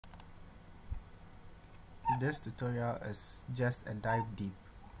This tutorial is just a dive deep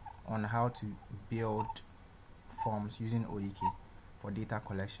on how to build forms using ODK for data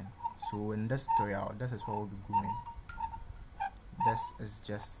collection. So in this tutorial, this is what we'll be doing. This is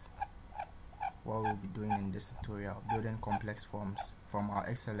just what we'll be doing in this tutorial, building complex forms from our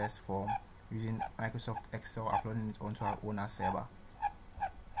XLSForm using Microsoft Excel, uploading it onto our ONA server.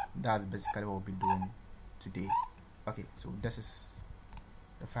 That's basically what we'll be doing today. Okay, so this is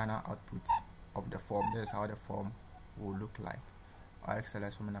the final output of the form. This is how the form will look like, our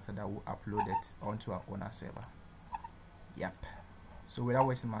XLSForm, and after that we'll upload it onto our ONA server. Yep. So without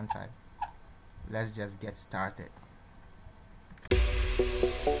wasting my time, let's just get started.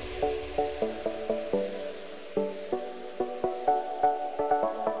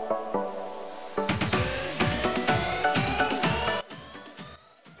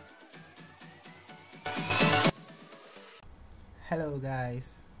 Hello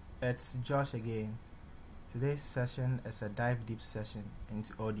guys, it's Josh again. Today's session is a dive deep session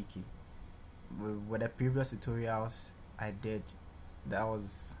into ODK. With the previous tutorials I did, that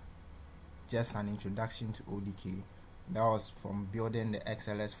was just an introduction to ODK. That was from building the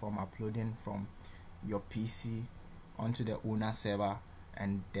XLSForm, uploading from your PC onto the ONA server,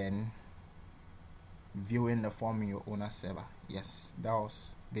 and then viewing the form in your ONA server. Yes, that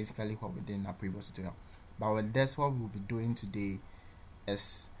was basically what we did in our previous tutorial. But with this, what we'll be doing today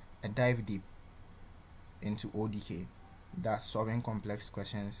is a dive deep into ODK. That's solving complex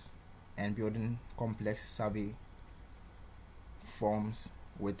questions and building complex survey forms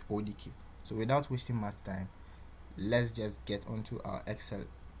with ODK. So without wasting much time, let's just get onto our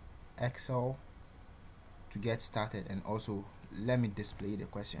Excel to get started, and also let me display the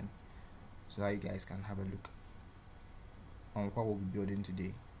question so that you guys can have a look on what we'll be building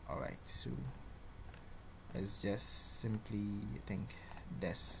today. Alright, so it's just simply, I think,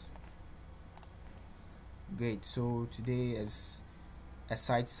 this. Great. So today is a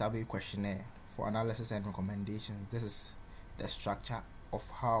site survey questionnaire for analysis and recommendations. This is the structure of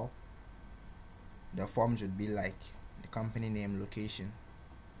how the form should be like: the company name, location,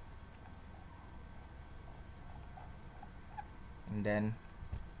 and then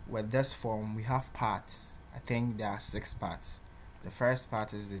with this form we have parts. I think there are 6 parts. The first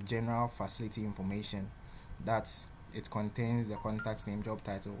part is the general facility information. It contains the contact name, job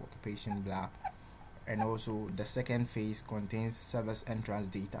title, occupation, blah. And also the second phase contains service entrance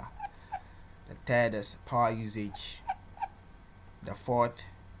data. The third is power usage. The fourth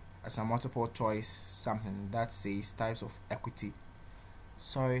is a multiple choice, something that says types of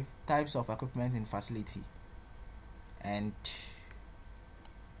equipment in facility. And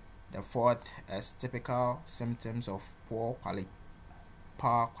the fourth is typical symptoms of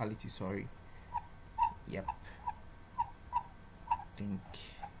power quality. Yep. I think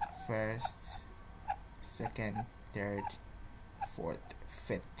first, second, third, fourth,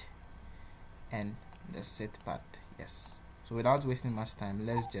 fifth, and the 6th part. Yes. So without wasting much time,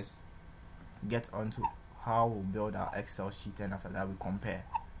 let's just get on to how we'll build our Excel sheet, and after that we compare.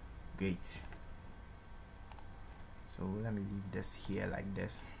 Great. So let me leave this here like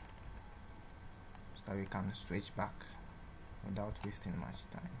this so that we can switch back without wasting much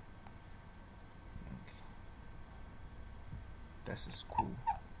time. This is cool.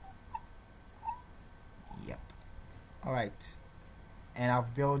 Yep. Alright, and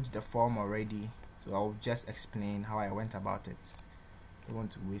I've built the form already, so I'll just explain how I went about it. I don't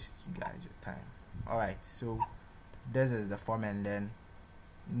want to waste you guys your time. Alright, so this is the form, and then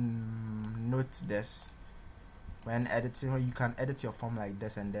note this: when editing, you can edit your form like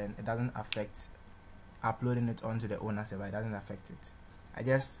this, and then it doesn't affect uploading it onto the ONA server. It doesn't affect it. I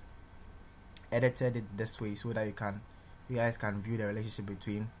just edited it this way so that you guys can view the relationship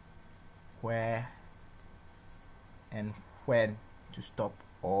between where and when to stop,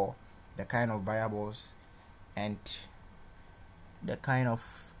 or the kind of variables and the kind of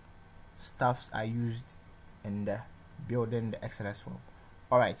stuffs I used in the building the XLSForm.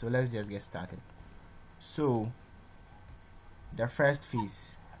 Alright, so let's just get started. So the first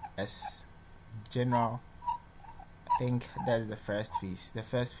phase is general. I think that's the first phase. The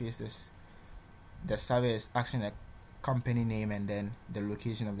first phase is the survey is asking a company name and then the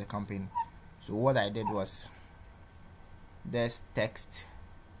location of the company. So what I did was, there's text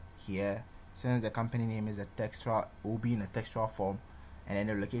here. Since the company name is a textual, will be in a textual form, and then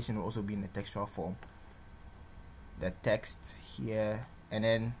the location will also be in a textual form. The text here, and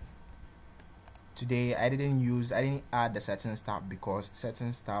then today I didn't add the settings tab because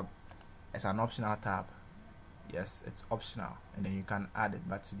settings tab is an optional tab. Yes, it's optional, and then you can add it,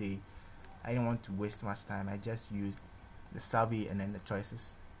 but today I didn't want to waste much time. I just used the survey and then the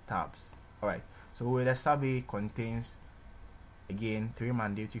choices tabs. Alright, So the survey contains again 3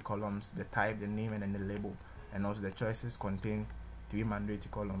 mandatory columns: the type, the name, and then the label. And also the choices contain 3 mandatory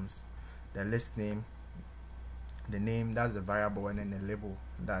columns: the list name, the name, that's the variable, and then the label,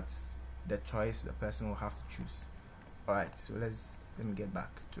 that's the choice the person will have to choose. Alright, so let me get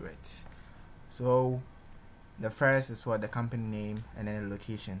back to it. So the first is what the company name and then the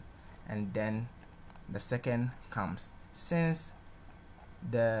location, and then the second comes, since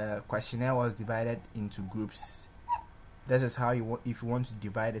the questionnaire was divided into groups, this is how if you want to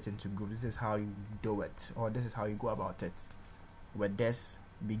divide it into groups, this is how you do it, or this is how you go about it. With this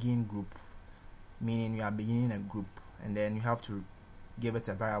begin group, meaning you are beginning a group, and then you have to give it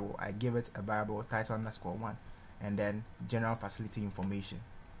a variable. I give it a variable title_1, and then general facility information.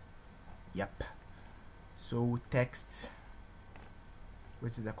 Yep. So text,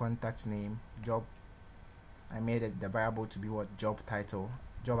 which is the contact name, job, I made it the variable to be what, job title,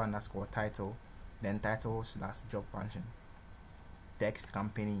 job_title, then title/job function. Text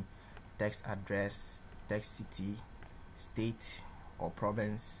company, text address, text city, state or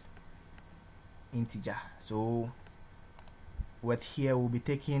province, integer. So with here we'll be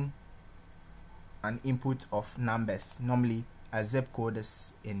taking an input of numbers. Normally a zip code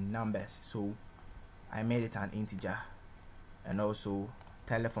is in numbers, so I made it an integer. And also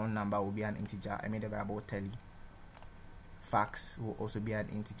telephone number will be an integer. I made a variable tele. Fax will also be an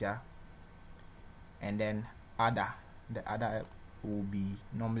integer. And then other, the other will be,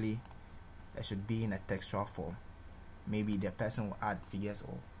 normally it should be in a textual form. Maybe the person will add figures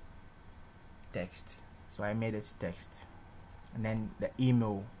or text, so I made it text. And then the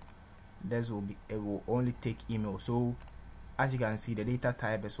email, this will be, it will only take email. So as you can see, the data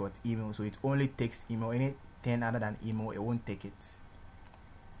type is what, email, so it only takes email. Anything other than email, it won't take it.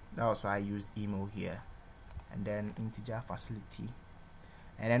 That was why I used email here. And then integer facility.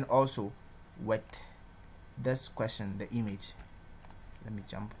 And then also with this question, the image, let me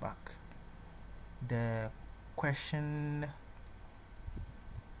jump back. The question,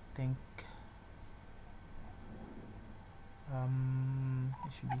 I think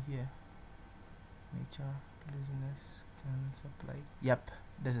it should be here. Nature, business, can supply. Yep,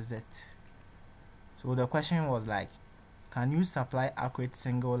 this is it. So the question was like, can you supply accurate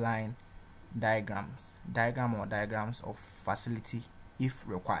single line diagrams of facility if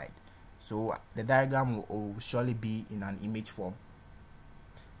required? So the diagram will surely be in an image form.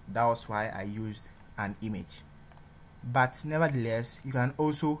 That was why I used an image. But nevertheless, you can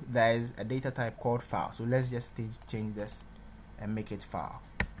also, there is a data type called file. So let's just change this and make it file.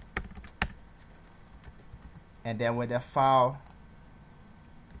 And then with the file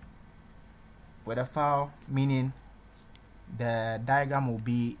meaning the diagram will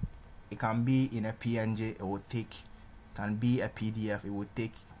be, it can be in a PNG, it will take, can be a PDF, it will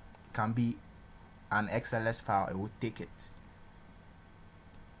take, can be an XLS file, it will take it.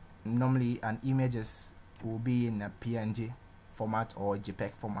 Normally an images will be in a PNG format or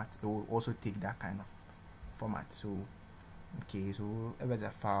JPEG format. It will also take that kind of format. So okay, so if it's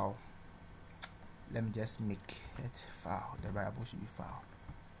a file, let me just make it file. The variable should be file,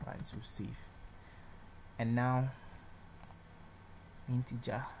 right? So save. And now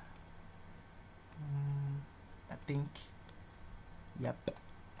integer, I think, yep.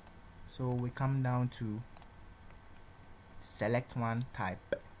 So we come down to select one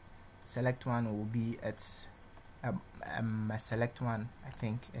type. Select one will be, it's select one, I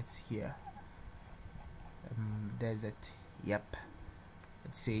think it's here. There's it. Yep,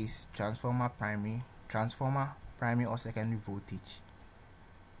 it says transformer primary or secondary voltage.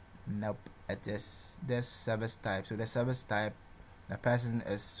 Nope, it is this service type. So the service type, the person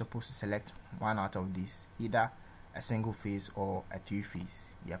is supposed to select one out of these, either a single phase or a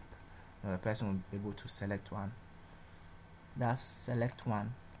 3-phase. Yep, so the person will be able to select one. That's select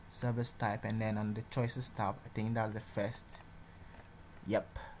one, service type. And then on the choices tab, I think that's the first.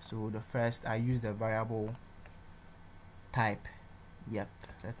 Yep, so the first, I use the variable type. Yep,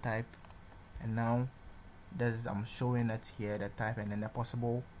 the type. And now this, I'm showing it here, the type, and then the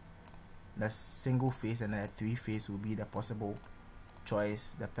possible, the single phase and the 3-phase will be the possible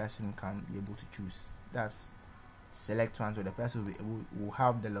choice the person can be able to choose. That's select one, so the person will be able, will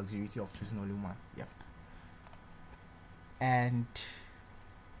have the luxury of choosing only one. Yep. And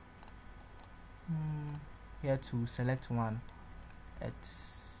here to select one,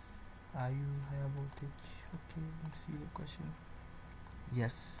 it's, are you higher voltage? Okay, let me see the question.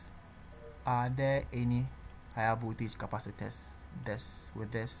 Yes, are there any higher voltage capacitors?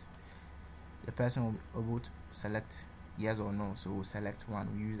 With this, the person will be able to select yes or no. So we'll select one.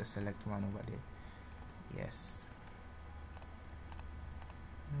 We use the select one over there. Yes,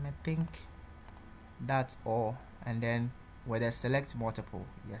 and I think that's all. And then with a select multiple,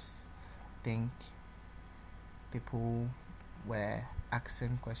 yes, I think people were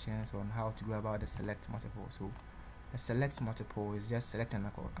asking questions on how to go about the select multiple. So a select multiple is just select an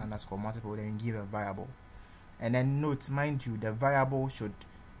underscore multiple, then give a variable. And then note, mind you, the variable should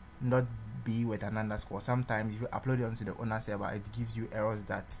not be with an underscore. Sometimes if you upload it onto the ONA server, it gives you errors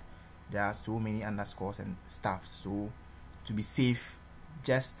that there are so many underscores and stuff. So to be safe,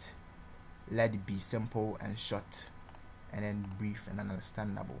 just let it be simple and short, and then brief and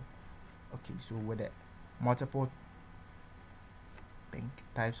understandable. Okay, so with the multiple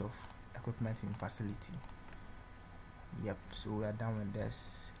types of equipment in facility, yep, so we are done with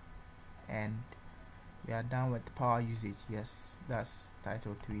this, and we are done with power usage. Yes, that's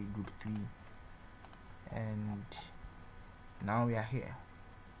title 3, group 3. And now we are here,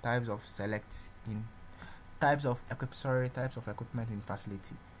 types of equipment in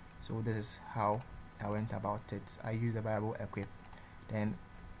facility. So this is how I went about it. I used the variable equip, then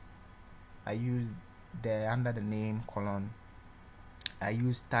I used under the name colon, I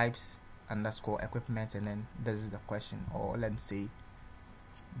use types underscore equipment, and then this is the question, or let me say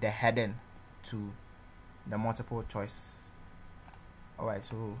the heading to the multiple choice. Alright,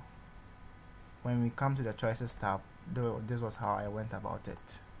 so when we come to the choices tab, this was how I went about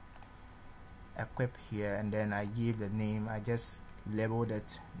it. Equip here, and then I gave the name, I just labeled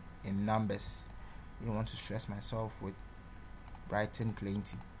it in numbers. I don't want to stress myself with writing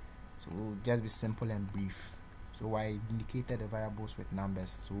plenty, so just be simple and brief. So I indicated the variables with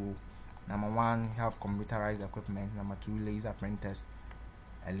numbers. So number 1, you have computerized equipment. Number 2, laser printers,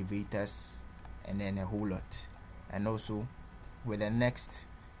 elevators, and then a whole lot. And also with the next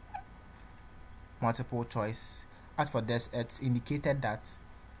multiple choice, as for this, it's indicated that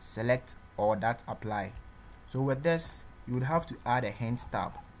select or that apply. So with this, you would have to add a hint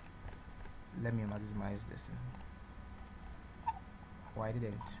tab. Let me maximize this. Why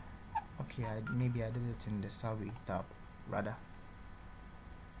didn't? Okay, maybe I did it in the survey tab rather.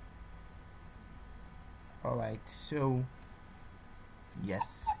 Alright, so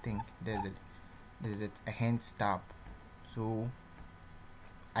yes, I think there's it, a hint tab. So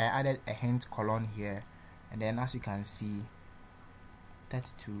I added a hint colon here, and then as you can see,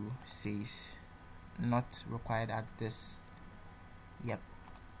 32 says not required at this. Yep,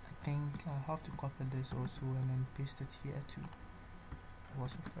 I think I'll have to copy this also and then paste it here too. I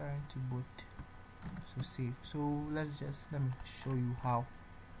was referring to both, so save. So let me show you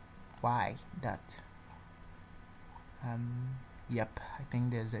why that. Yep, I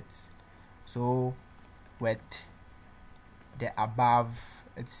think there's it. So with the above,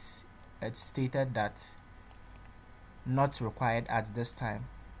 it's stated that not required at this time,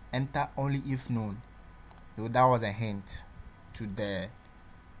 enter only if known. So that was a hint to the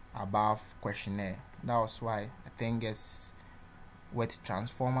above questionnaire. That was why I think it's with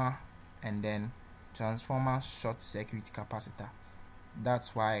transformer and then transformer short circuit capacitor.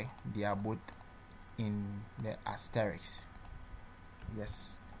 That's why they are both in the asterisk.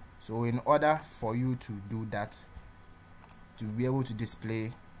 Yes, so in order for you to do that, to be able to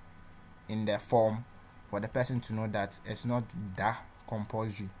display in the form for the person to know that it's not that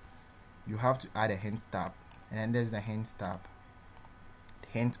compulsory, you have to add a hint tab, and then there's the hint tab,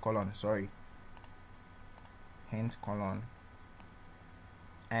 hint colon,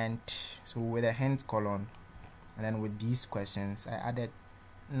 and so with a hint colon, and then with these questions, I added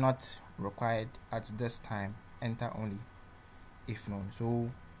not required at this time, enter only if known. So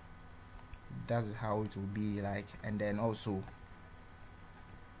that's how it will be like. And then also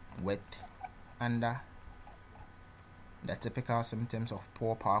with under the typical symptoms of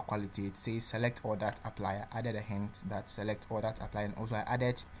poor power quality, it says select or that apply. I added a hint that select or that apply, and also I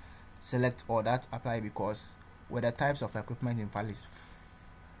added select or that apply because with the types of equipment in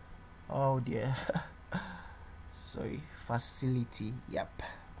facility, yep,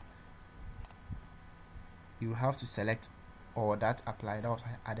 you have to select or that apply. That was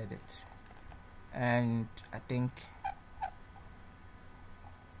why I added it. And I think,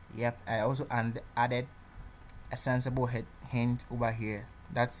 yep, I also added a sensible hint over here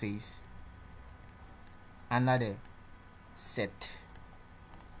that says under the set,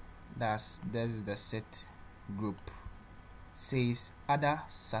 this is the set group, says other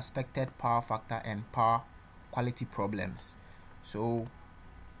suspected power factor and power quality problems. So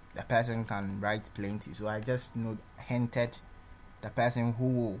the person can write plenty, so I just hinted the person who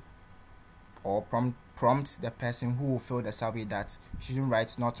will, or prompt the person who will fill the survey that shouldn't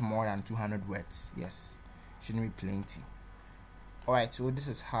write not more than 200 words. Yes, shouldn't be plenty. Alright, so this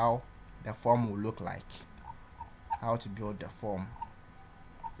is how the form will look like, how to build the form.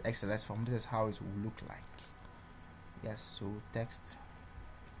 the XLS form. This is how it will look like. Yes, so text,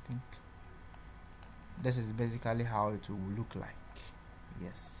 I think this is basically how it will look like.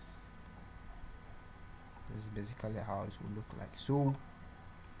 Yes, this is basically how it will look like. So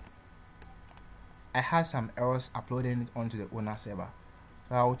I have some errors uploading it onto the ONA server,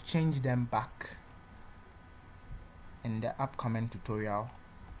 so I'll change them back in the upcoming tutorial.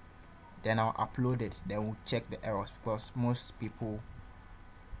 Then I'll upload it, then we'll check the errors, because most people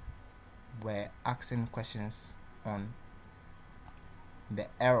were asking questions on the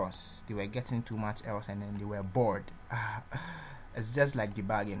errors. They were getting too much errors and then they were bored. It's just like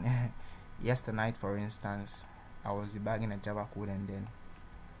debugging. Yesterday night, for instance, I was debugging a Java code and then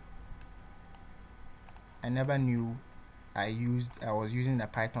I never knew I was using the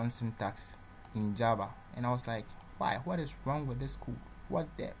Python syntax in Java, and I was like, why? What is wrong with this code? What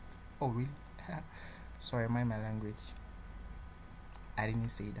the? Oh really? Sorry, mind my language. I didn't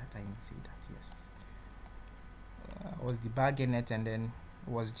say that. Yes. I was debugging it, and then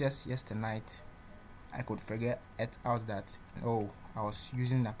it was just yesterday night I could figure it out that, oh, I was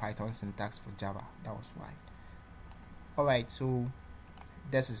using the Python syntax for Java. That was why. Alright, so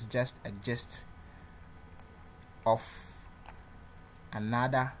this is just a gist of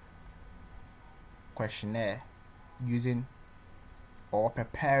another questionnaire using or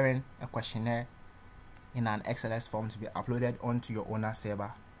preparing a questionnaire in an XLS form to be uploaded onto your ONA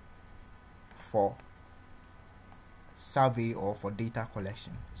server for survey or for data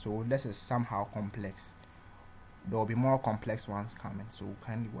collection. So this is somehow complex. There will be more complex ones coming, so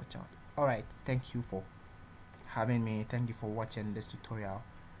kindly watch out. Alright, thank you for having me. Thank you for watching this tutorial.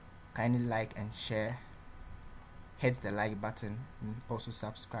 Kindly like and share, hit the like button, and also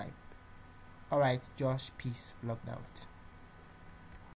subscribe. Alright, Josh, peace, vlogged out.